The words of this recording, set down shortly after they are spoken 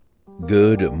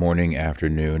Good morning,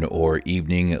 afternoon, or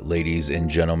evening, ladies and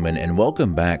gentlemen, and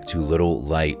welcome back to Little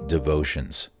Light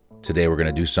Devotions. Today we're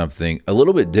going to do something a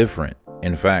little bit different.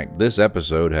 In fact, this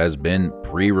episode has been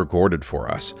pre-recorded for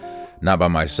us, not by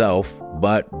myself,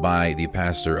 but by the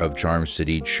pastor of Charm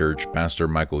City Church, Pastor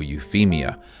Michael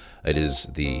Euphemia. It is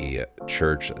the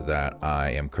church that I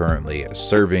am currently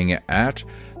serving at,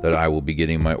 that I will be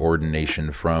getting my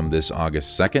ordination from this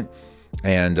August 2nd.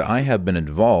 And I have been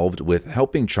involved with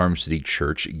helping Charm City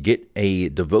Church get a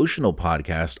devotional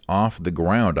podcast off the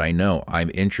ground. I know, I'm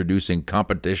introducing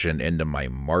competition into my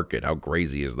market. How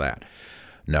crazy is that?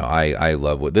 No, I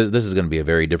love what this is going to be a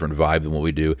very different vibe than what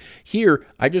we do. Here,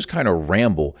 I just kind of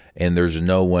ramble, and there's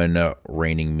no one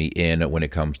reining me in when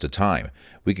it comes to time.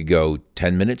 We could go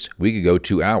 10 minutes, we could go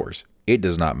 2 hours. It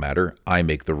does not matter. I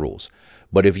make the rules.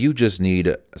 But if you just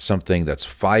need something that's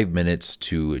 5 minutes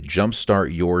to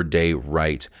jumpstart your day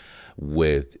right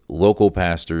with local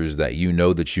pastors that you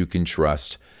know that you can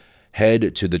trust,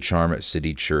 head to the Charm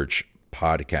City Church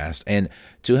podcast. And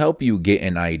to help you get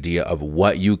an idea of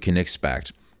what you can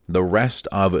expect, the rest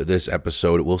of this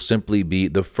episode will simply be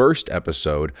the first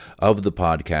episode of the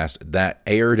podcast that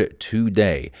aired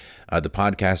today. The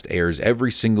podcast airs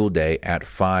every single day at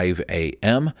 5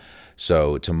 a.m.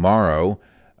 So tomorrow,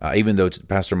 even though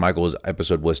Pastor Michael's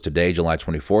episode was today, July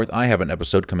 24th, I have an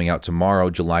episode coming out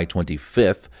tomorrow, July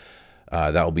 25th.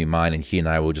 That will be mine, and he and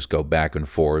I will just go back and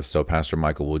forth. So Pastor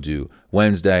Michael will do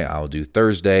Wednesday, I'll do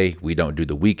Thursday. We don't do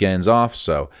the weekends off,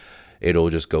 so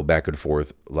it'll just go back and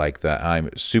forth like that.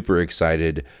 I'm super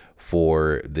excited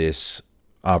for this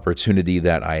opportunity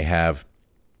that I have,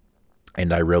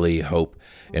 and I really hope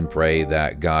and pray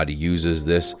that God uses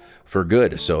this for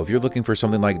good. So if you're looking for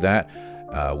something like that,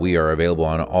 we are available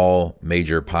on all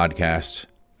major podcast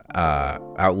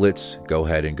outlets. Go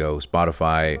ahead and go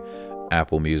Spotify,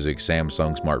 Apple Music,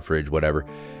 Samsung Smart Fridge, whatever,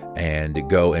 and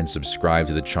go and subscribe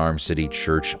to the Charm City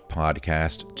Church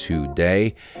podcast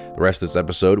today. The rest of this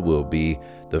episode will be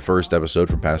the first episode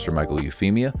from Pastor Michael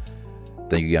Euphemia.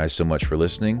 Thank you guys so much for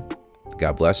listening.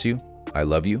 God bless you. I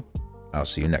love you. I'll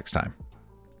see you next time.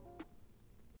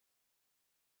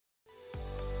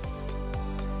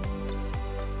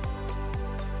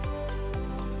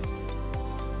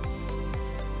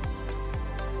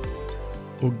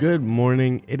 Well, good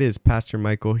morning. It is Pastor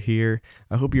Michael here.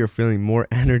 I hope you're feeling more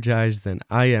energized than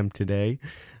I am today.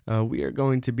 We are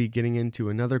going to be getting into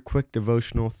another quick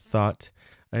devotional thought.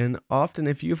 And often,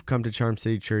 if you've come to Charm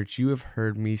City Church, you have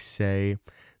heard me say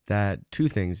that two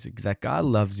things, that God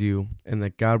loves you and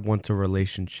that God wants a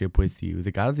relationship with you.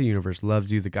 The God of the universe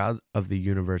loves you. The God of the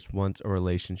universe wants a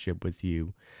relationship with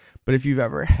you. But if you've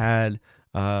ever had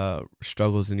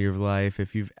struggles in your life,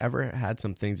 if you've ever had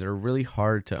some things that are really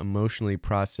hard to emotionally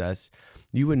process,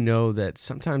 you would know that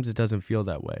sometimes it doesn't feel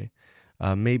that way.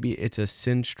 Maybe it's a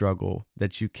sin struggle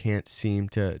that you can't seem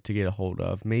to get a hold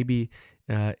of. Maybe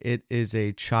it is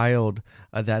a child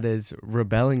that is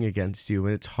rebelling against you,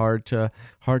 and it's hard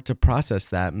to process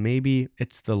that. Maybe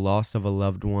it's the loss of a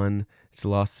loved one, it's the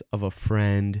loss of a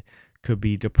friend. Could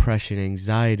be depression,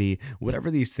 anxiety,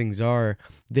 whatever these things are,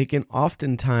 they can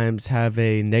oftentimes have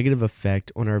a negative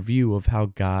effect on our view of how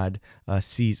God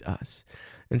sees us.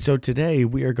 And so today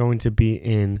we are going to be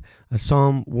in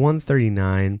Psalm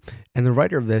 139, and the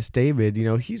writer of this, David,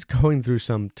 he's going through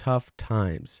some tough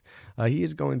times. He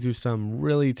is going through some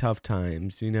really tough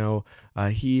times.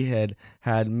 He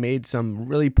had made some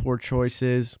really poor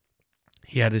choices.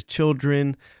 He had his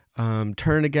children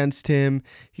turn against him.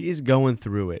 He is going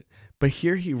through it. But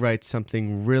here he writes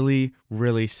something really,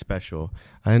 really special.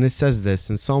 And it says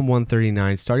this in Psalm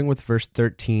 139, starting with verse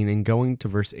 13 and going to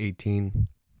verse 18.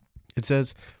 It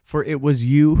says, "For it was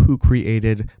you who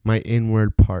created my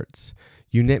inward parts.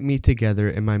 You knit me together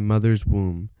in my mother's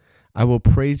womb. I will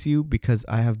praise you because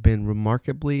I have been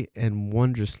remarkably and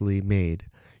wondrously made.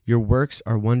 Your works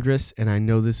are wondrous, and I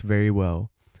know this very well.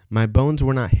 My bones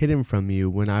were not hidden from you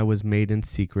when I was made in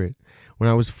secret. When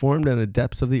I was formed in the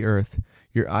depths of the earth,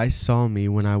 your eyes saw me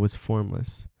when I was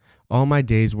formless. All my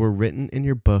days were written in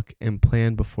your book and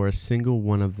planned before a single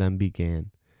one of them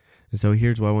began." And so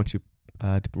here's what I want you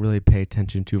to really pay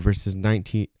attention to. Verses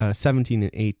 17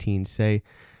 and 18 say,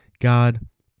 "God,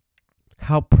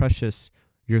 how precious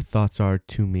your thoughts are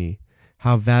to me.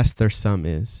 How vast their sum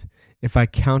is. If I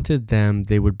counted them,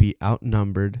 they would be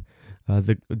outnumbered.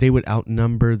 They would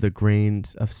outnumber the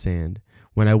grains of sand.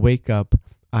 When I wake up,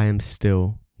 I am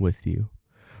still with you."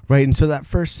 Right, and so that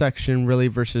first section, really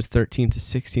verses 13 to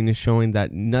 16, is showing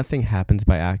that nothing happens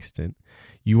by accident.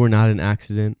 You are not an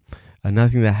accident.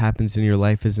 Nothing that happens in your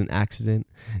life is an accident.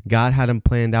 God had them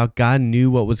planned out. God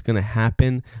knew what was going to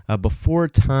happen before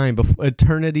time, before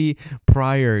eternity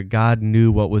prior. God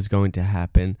knew what was going to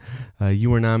happen.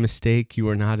 You are not a mistake. You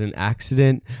are not an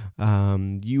accident.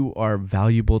 You are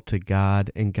valuable to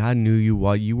God, and God knew you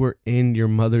while you were in your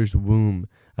mother's womb.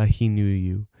 He knew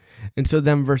you. And so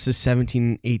then verses 17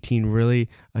 and 18 really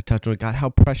touch on God, how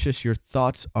precious your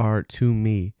thoughts are to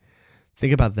me.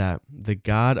 Think about that. The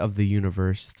God of the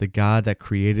universe, the God that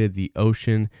created the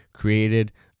ocean,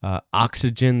 created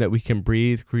oxygen that we can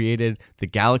breathe, created the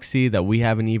galaxy that we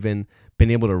haven't even been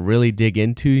able to really dig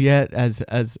into yet,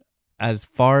 as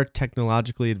far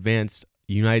technologically advanced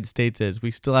United States is. We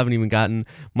still haven't even gotten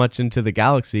much into the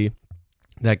galaxy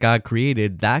that God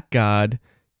created. That God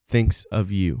thinks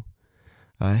of you.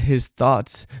 His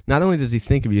thoughts, not only does he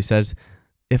think of you, he says,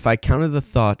 if I counted the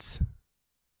thoughts,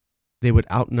 they would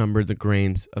outnumber the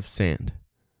grains of sand.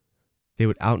 They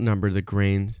would outnumber the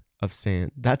grains of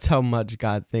sand. That's how much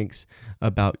God thinks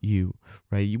about you,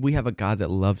 right? We have a God that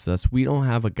loves us. We don't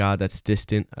have a God that's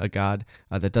distant, a God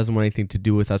that doesn't want anything to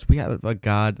do with us. We have a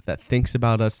God that thinks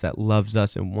about us, that loves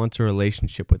us, and wants a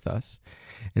relationship with us.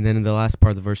 And then in the last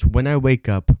part of the verse, when I wake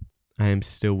up, I am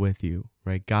still with you,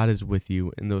 right? God is with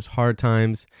you in those hard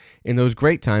times, in those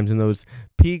great times, in those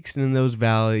peaks and in those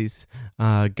valleys.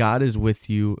 God is with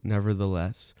you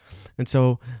nevertheless. And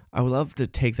so I would love to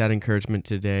take that encouragement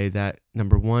today that,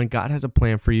 number one, God has a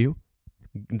plan for you.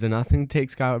 Nothing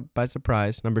takes God by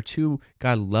surprise. Number two,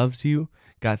 God loves you.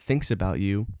 God thinks about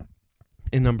you.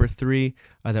 And number three,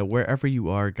 that wherever you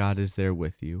are, God is there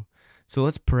with you. So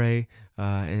let's pray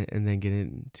and then get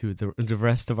into the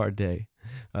rest of our day.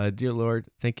 Dear Lord,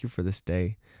 thank you for this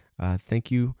day.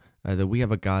 Thank you that we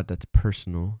have a God that's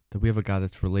personal, that we have a God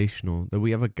that's relational, that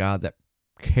we have a God that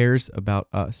cares about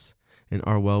us and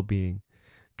our well-being.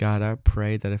 God, I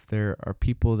pray that if there are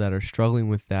people that are struggling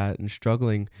with that and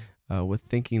struggling with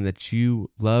thinking that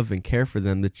you love and care for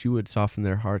them, that you would soften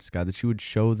their hearts, God, that you would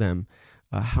show them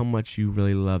how much you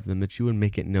really love them, that you would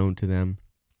make it known to them.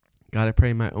 God, I pray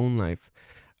in my own life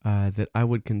that I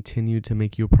would continue to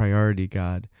make you a priority,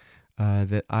 God,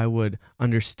 that I would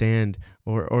understand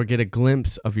or get a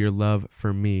glimpse of your love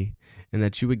for me, and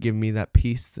that you would give me that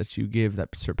peace that you give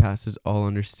that surpasses all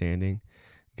understanding.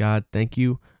 God, thank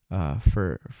you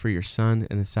for your Son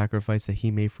and the sacrifice that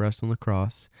he made for us on the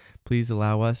cross. Please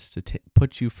allow us to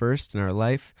put you first in our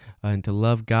life and to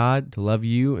love God, to love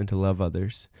you, and to love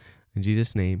others. In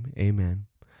Jesus' name, amen.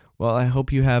 Well, I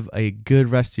hope you have a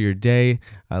good rest of your day.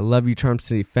 I love you, Charm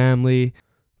City family.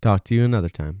 Talk to you another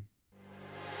time.